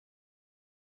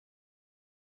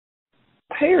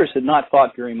Payers had not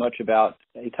thought very much about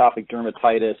atopic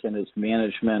dermatitis and its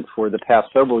management for the past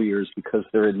several years because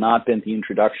there had not been the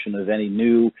introduction of any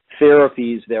new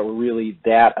therapies that were really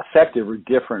that effective or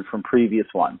different from previous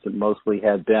ones. It mostly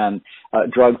had been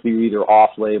drugs that were either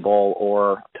off-label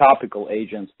or topical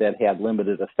agents that had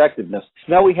limited effectiveness.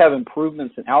 Now we have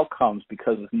improvements in outcomes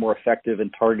because of more effective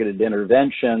and targeted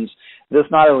interventions. This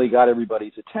not only got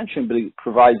everybody's attention, but it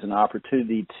provides an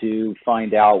opportunity to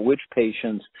find out which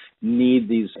patients need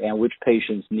these and which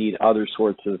patients need other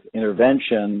sorts of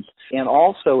interventions. And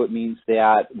also it means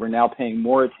that we're now paying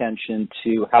more attention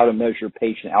to how to measure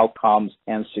patient outcomes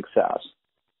and success.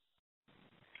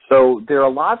 So there are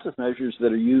lots of measures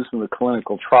that are used in the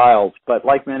clinical trials, but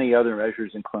like many other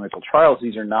measures in clinical trials,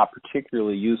 these are not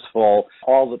particularly useful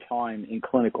all the time in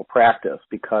clinical practice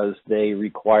because they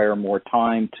require more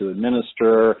time to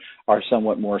administer, are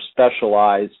somewhat more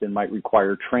specialized, and might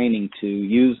require training to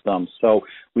use them. So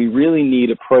we really need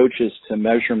approaches to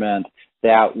measurement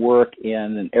that work in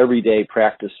an everyday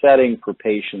practice setting for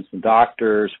patients and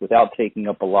doctors without taking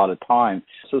up a lot of time.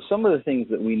 So some of the things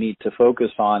that we need to focus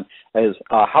on is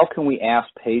how can we ask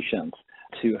patients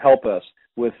to help us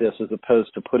with this as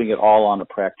opposed to putting it all on a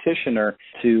practitioner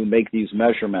to make these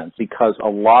measurements, because a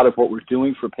lot of what we're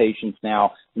doing for patients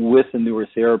now with the newer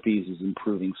therapies is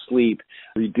improving sleep,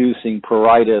 reducing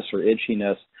pruritus or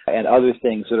itchiness, and other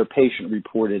things that are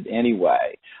patient-reported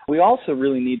anyway. We also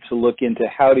really need to look into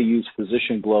how to use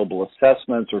physician global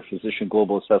assessments or physician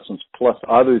global assessments plus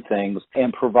other things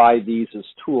and provide these as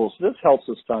tools. This helps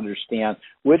us to understand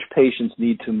which patients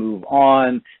need to move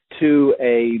on to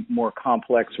a more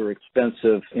complex or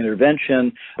expensive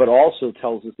intervention, but also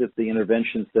tells us if the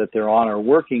interventions that they're on are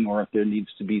working or if there needs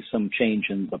to be some change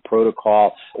in the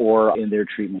protocol or in their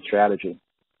treatment strategy.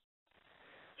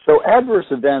 So adverse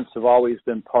events have always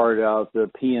been part of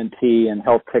the P&T and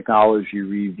health technology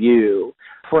review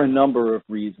for a number of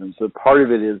reasons. So part of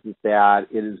it is that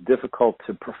it is difficult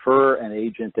to prefer an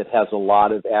agent that has a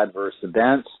lot of adverse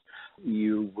events.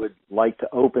 You would like to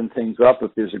open things up if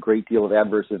there's a great deal of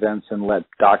adverse events and let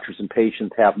doctors and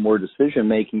patients have more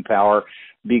decision-making power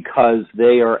because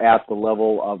they are at the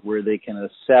level of where they can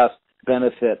assess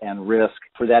benefit and risk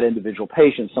for that individual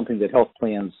patient, something that health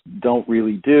plans don't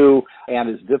really do and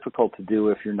is difficult to do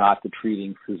if you're not the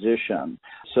treating physician.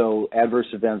 So adverse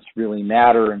events really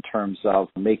matter in terms of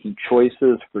making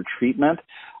choices for treatment.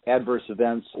 Adverse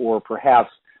events, or perhaps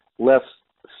less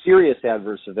serious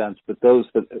adverse events, but those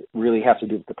that really have to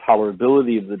do with the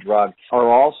tolerability of the drug,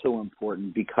 are also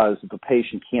important because if a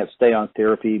patient can't stay on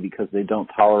therapy because they don't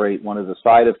tolerate one of the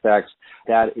side effects,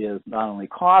 that is not only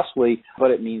costly,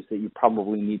 but it means that you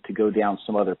probably need to go down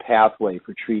some other pathway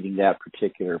for treating that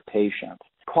particular patient.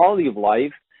 Quality of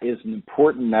life is an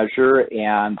important measure,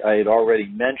 and I had already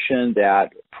mentioned that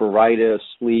pruritus,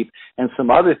 sleep, and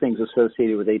some other things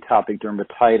associated with atopic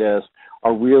dermatitis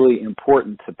are really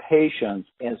important to patients.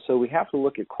 And so we have to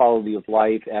look at quality of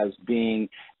life as being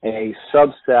a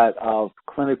subset of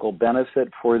clinical benefit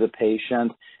for the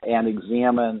patient and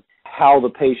examine how the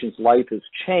patient's life has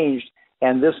changed,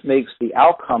 and this makes the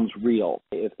outcomes real.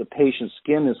 If the patient's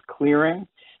skin is clearing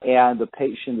and the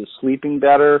patient is sleeping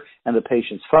better and the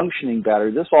patient's functioning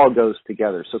better, this all goes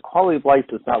together. So quality of life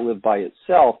does not live by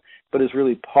itself, but is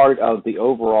really part of the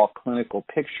overall clinical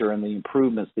picture and the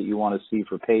improvements that you want to see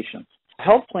for patients.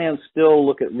 Health plans still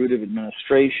look at route of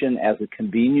administration as a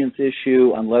convenience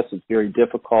issue unless it's very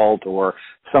difficult or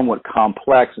somewhat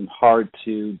complex and hard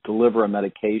to deliver a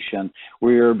medication.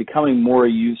 We're becoming more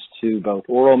used to both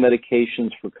oral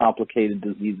medications for complicated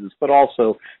diseases, but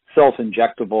also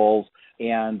self-injectables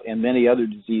and many other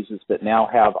diseases that now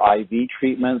have IV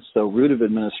treatments. So route of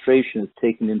administration is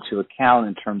taken into account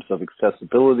in terms of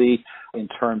accessibility, in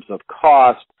terms of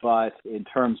cost, but in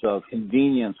terms of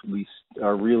convenience, we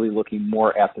are really looking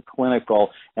more at the clinical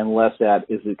and less at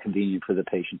is it convenient for the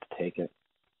patient to take it.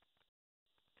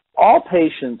 All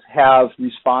patients have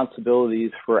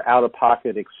responsibilities for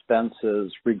out-of-pocket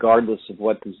expenses regardless of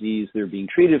what disease they're being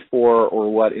treated for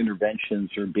or what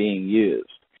interventions are being used.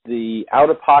 The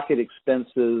out-of-pocket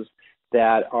expenses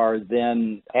that are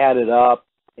then added up,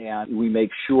 and we make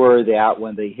sure that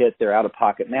when they hit their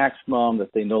out-of-pocket maximum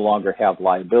that they no longer have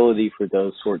liability for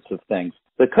those sorts of things.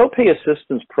 The copay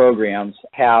assistance programs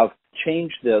have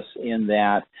changed this in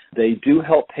that they do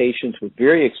help patients with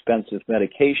very expensive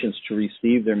medications to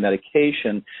receive their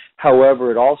medication. However,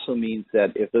 it also means that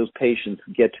if those patients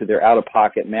get to their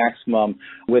out-of-pocket maximum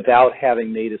without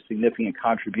having made a significant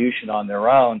contribution on their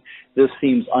own, this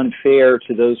seems unfair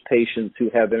to those patients who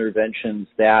have interventions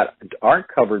that aren't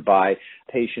covered by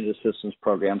patient assistance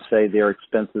programs. Say their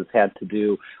expenses had to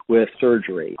do with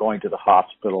surgery, going to the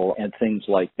hospital, and things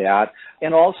like that.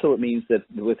 And also it means that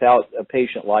without a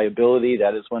patient liability,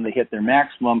 that is when they hit their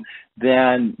maximum,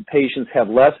 then patients have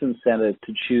less incentive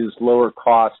to choose lower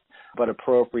cost but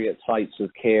appropriate sites of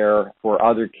care for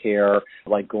other care,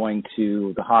 like going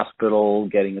to the hospital,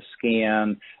 getting a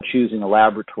scan, choosing a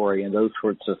laboratory, and those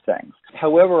sorts of things.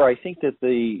 However, I think that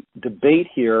the debate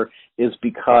here is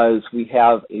because we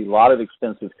have a lot of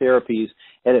expensive therapies,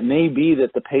 and it may be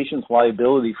that the patient's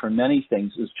liability for many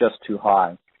things is just too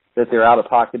high, that their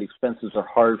out-of-pocket expenses are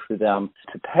hard for them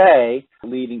to pay,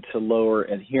 leading to lower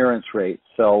adherence rates.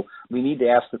 So we need to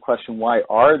ask the question, why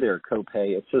are there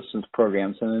copay assistance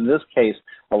programs? And in this case,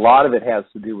 a lot of it has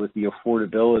to do with the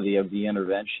affordability of the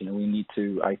intervention, and we need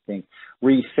to, I think,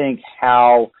 rethink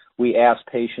how we ask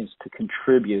patients to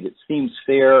contribute. It seems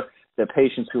fair that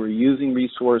patients who are using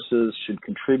resources should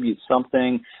contribute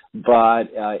something, but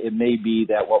it may be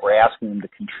that what we're asking them to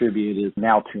contribute is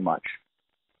now too much.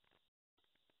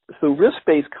 So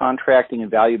risk-based contracting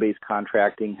and value-based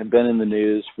contracting have been in the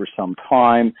news for some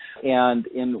time. And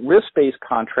in risk-based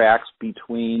contracts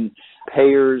between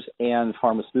payers and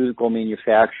pharmaceutical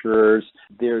manufacturers,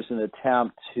 there's an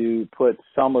attempt to put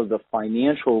some of the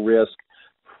financial risk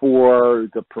for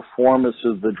the performance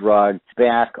of the drug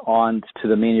back on to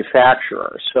the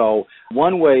manufacturer. So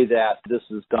one way that this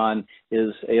is done is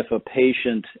if a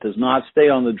patient does not stay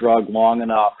on the drug long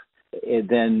enough,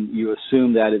 then you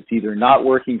assume that it's either not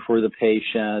working for the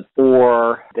patient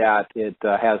or that it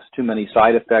has too many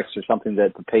side effects or something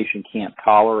that the patient can't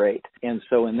tolerate. And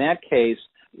so in that case,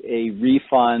 a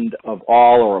refund of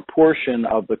all or a portion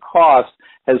of the cost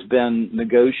has been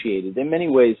negotiated. In many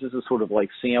ways, this is sort of like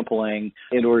sampling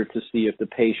in order to see if the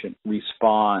patient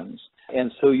responds.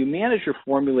 And so you manage your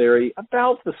formulary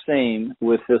about the same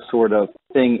with this sort of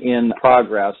thing in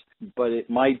progress, but it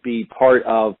might be part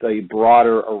of a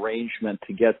broader arrangement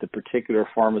to get the particular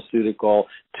pharmaceutical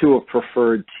to a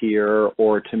preferred tier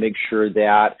or to make sure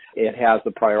that it has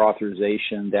the prior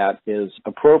authorization that is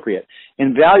appropriate.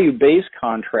 In value-based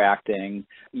contracting,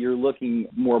 you're looking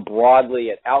more broadly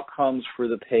at outcomes for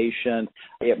the patient.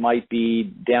 It might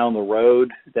be down the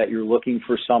road that you're looking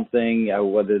for something,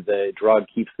 whether the drug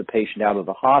keeps the patient out of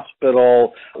the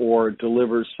hospital or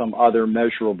delivers some other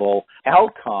measurable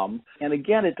outcome. And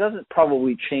again, it doesn't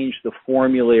probably change the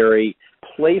formulary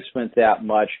placement that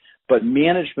much, but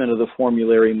management of the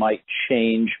formulary might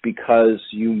change because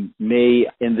you may,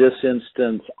 in this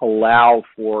instance, allow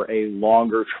for a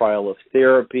longer trial of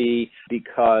therapy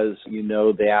because you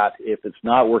know that if it's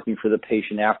not working for the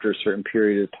patient after a certain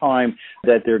period of time,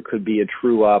 that there could be a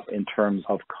true-up in terms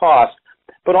of cost.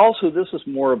 But also, this is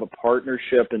more of a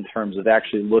partnership in terms of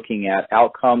actually looking at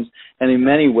outcomes. And in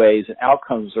many ways, an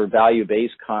outcomes or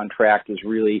value-based contract is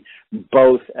really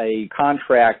both a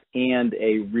contract and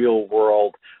a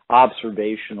real-world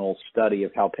observational study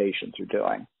of how patients are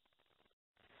doing.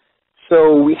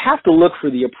 So we have to look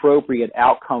for the appropriate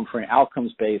outcome for an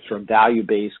outcomes-based or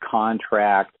value-based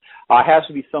contract. It has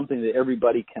to be something that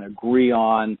everybody can agree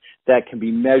on, that can be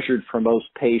measured for most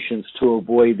patients to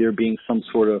avoid there being some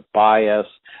sort of bias.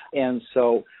 And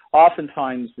so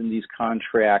oftentimes in these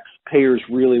contracts, payers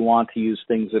really want to use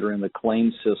things that are in the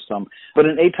claim system. But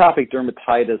in atopic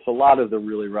dermatitis, a lot of the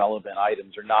really relevant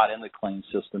items are not in the claim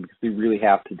system because they really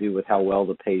have to do with how well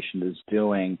the patient is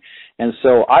doing. And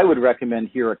so I would recommend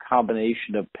here a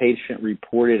combination of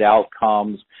patient-reported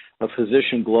outcomes, a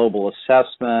physician global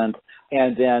assessment,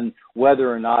 and then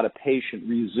whether or not a patient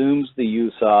resumes the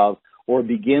use of or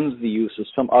begins the use of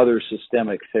some other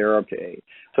systemic therapy.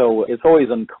 So it's always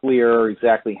unclear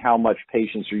exactly how much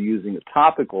patients are using the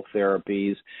topical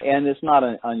therapies, and it's not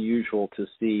unusual to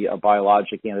see a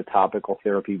biologic and a topical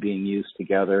therapy being used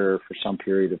together for some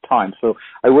period of time. So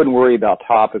I wouldn't worry about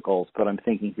topicals, but I'm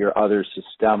thinking here other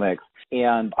systemics.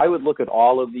 And I would look at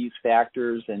all of these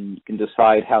factors and you can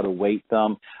decide how to weight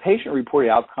them. Patient-reported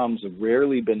outcomes have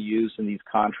rarely been used in these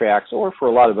contracts or for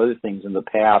a lot of other things in the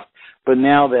past, but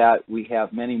now that we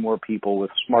have many more people with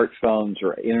smartphones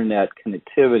or internet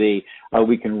connectivity,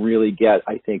 we can really get,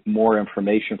 I think, more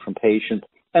information from patients.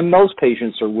 And most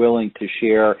patients are willing to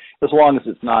share as long as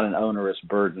it's not an onerous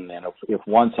burden. And if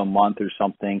once a month or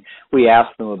something, we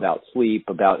ask them about sleep,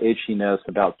 about itchiness,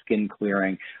 about skin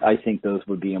clearing, I think those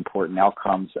would be important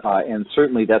outcomes. And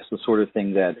certainly that's the sort of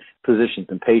thing that physicians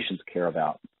and patients care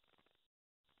about.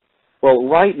 Well,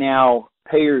 right now,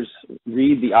 Payers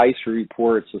read the ICER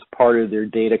reports as part of their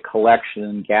data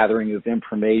collection, gathering of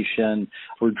information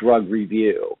for drug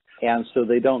review. And so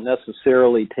they don't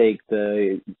necessarily take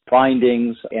the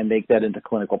findings and make that into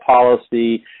clinical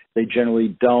policy. They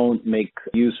generally don't make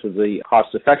use of the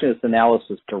cost-effectiveness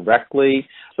analysis directly.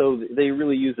 So they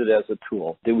really use it as a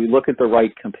tool. Do we look at the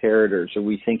right comparators? Are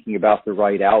we thinking about the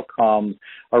right outcomes?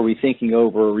 Are we thinking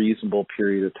over a reasonable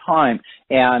period of time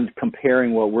and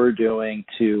comparing what we're doing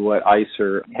to what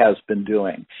ICER has been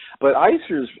doing? But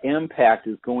ICER's impact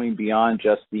is going beyond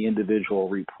just the individual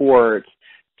reports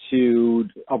to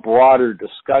a broader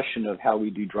discussion of how we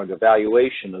do drug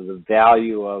evaluation, of the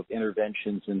value of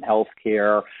interventions in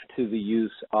healthcare, to the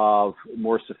use of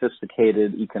more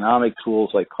sophisticated economic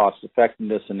tools like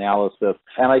cost-effectiveness analysis.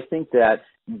 And I think that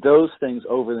those things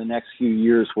over the next few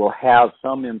years will have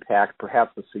some impact,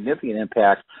 perhaps a significant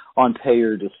impact, on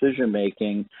payer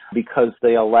decision-making because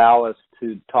they allow us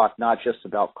to talk not just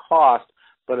about cost,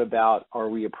 but about are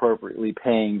we appropriately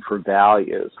paying for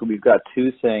value. So we've got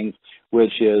two things,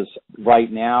 which is right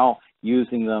now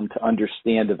using them to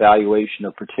understand evaluation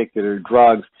of particular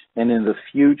drugs, and in the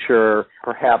future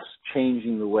perhaps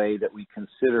changing the way that we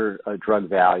consider a drug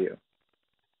value.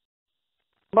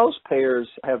 Most payers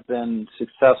have been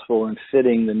successful in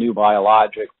fitting the new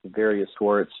biologics of various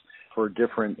sorts for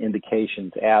different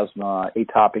indications, asthma,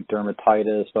 atopic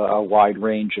dermatitis, a wide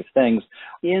range of things,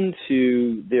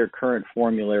 into their current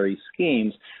formulary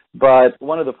schemes. But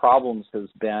one of the problems has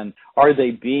been, are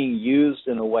they being used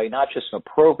in a way, not just an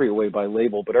appropriate way by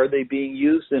label, but are they being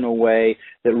used in a way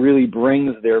that really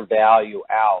brings their value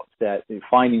out, that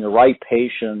finding the right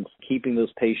patients, keeping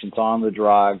those patients on the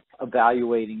drug,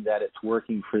 evaluating that it's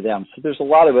working for them. So there's a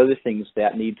lot of other things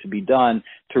that need to be done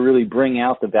to really bring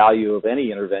out the value of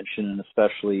any intervention, and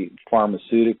especially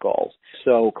pharmaceuticals.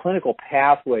 So clinical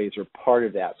pathways are part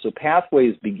of that. So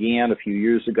pathways began a few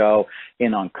years ago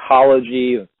in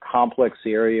oncology, a complex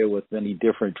area with many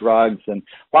different drugs and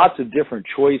lots of different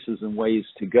choices and ways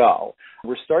to go.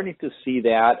 We're starting to see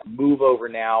that move over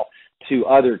now to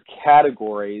other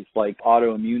categories like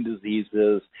autoimmune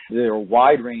diseases. There are a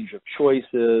wide range of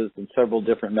choices and several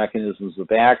different mechanisms of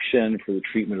action for the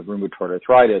treatment of rheumatoid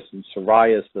arthritis and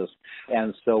psoriasis.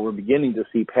 And so we're beginning to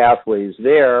see pathways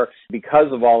there because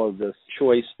of all of this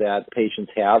choice that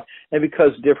patients have and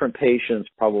because different patients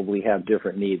probably have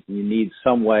different needs. And you need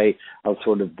some way of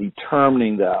sort of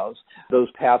determining those. Those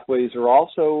pathways are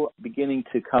also beginning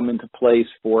to come into place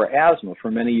for asthma. For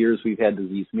many years, we've had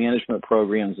disease management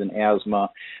programs in asthma,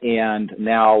 and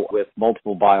now with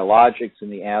multiple biologics in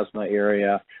the asthma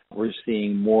area, we're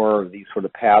seeing more of these sort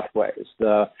of pathways.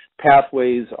 The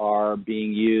pathways are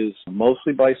being used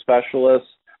mostly by specialists,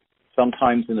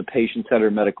 sometimes in a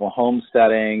patient-centered medical home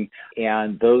setting,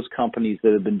 and those companies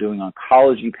that have been doing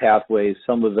oncology pathways,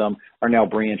 some of them are now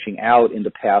branching out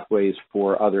into pathways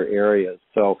for other areas.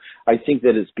 So I think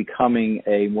that it's becoming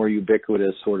a more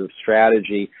ubiquitous sort of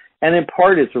strategy. And in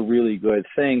part, it's a really good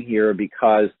thing here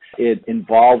because it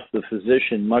involves the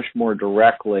physician much more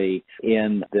directly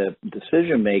in the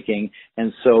decision-making,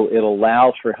 and so it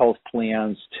allows for health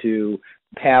plans to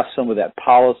pass some of that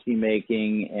policy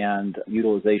making and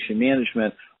utilization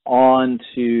management on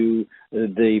to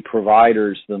the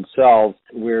providers themselves,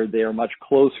 where they are much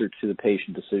closer to the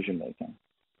patient decision making.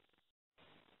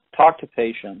 Talk to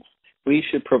patients. We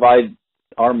should provide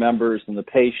our members and the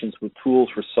patients with tools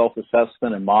for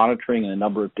self-assessment and monitoring in a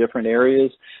number of different areas,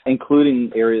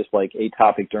 including areas like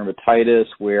atopic dermatitis,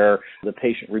 where the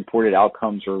patient-reported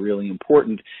outcomes are really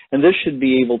important. And this should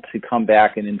be able to come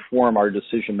back and inform our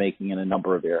decision-making in a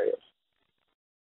number of areas.